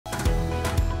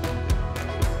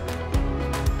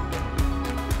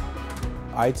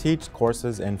I teach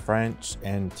courses in French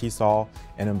and TESOL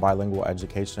and in bilingual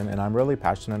education, and I'm really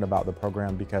passionate about the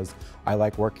program because I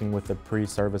like working with the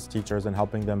pre-service teachers and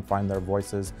helping them find their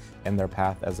voices and their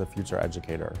path as a future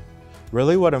educator.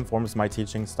 Really what informs my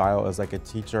teaching style is like a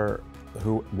teacher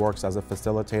who works as a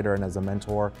facilitator and as a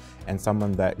mentor, and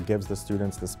someone that gives the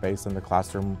students the space in the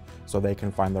classroom so they can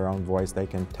find their own voice, they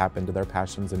can tap into their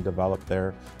passions and develop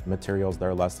their materials,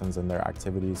 their lessons, and their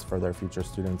activities for their future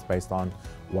students based on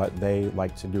what they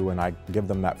like to do, and I give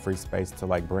them that free space to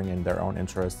like bring in their own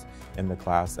interests in the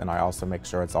class, and I also make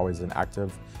sure it's always an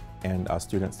active and a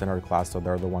student-centered class, so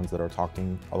they're the ones that are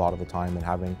talking a lot of the time and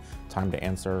having time to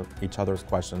answer each other's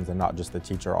questions and not just the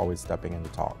teacher always stepping in to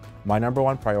talk. My number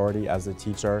one priority as a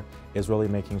teacher is really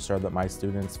making sure that my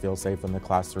students feel safe in the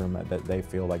classroom, that they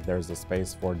feel like there's a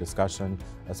space for discussion,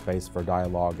 a space for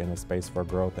dialogue, and a space for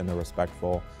growth in a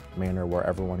respectful manner where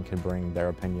everyone can bring their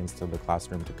opinions to the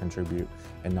classroom to contribute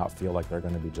and not feel like they're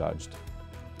going to be judged.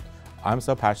 I'm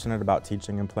so passionate about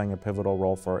teaching and playing a pivotal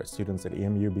role for students at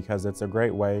EMU because it's a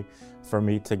great way for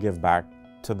me to give back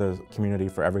to the community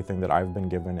for everything that I've been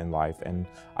given in life. And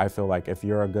I feel like if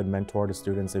you're a good mentor to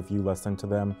students, if you listen to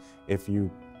them, if you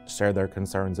share their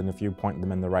concerns, and if you point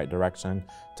them in the right direction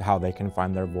to how they can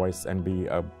find their voice and be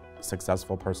a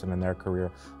successful person in their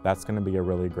career, that's going to be a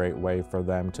really great way for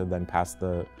them to then pass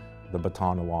the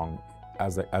baton along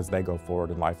as they go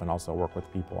forward in life and also work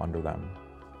with people under them.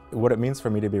 What it means for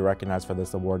me to be recognized for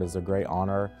this award is a great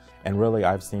honor, and really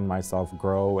I've seen myself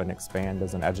grow and expand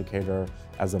as an educator,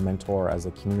 as a mentor, as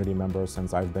a community member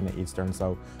since I've been at Eastern.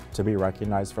 So to be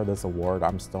recognized for this award,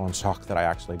 I'm still in shock that I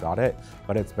actually got it,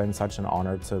 but it's been such an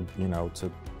honor to,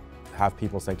 to have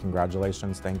people say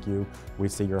congratulations, thank you, we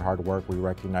see your hard work, we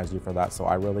recognize you for that. So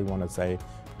I really want to say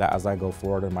that as I go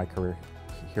forward in my career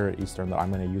here at Eastern, that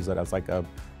I'm going to use it as like a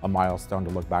milestone to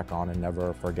look back on and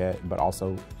never forget, but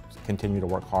also continue to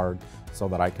work hard so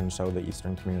that I can show the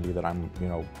Eastern community that I'm,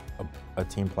 a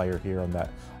team player here, and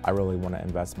that I really want to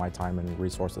invest my time and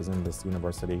resources in this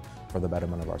university for the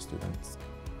betterment of our students.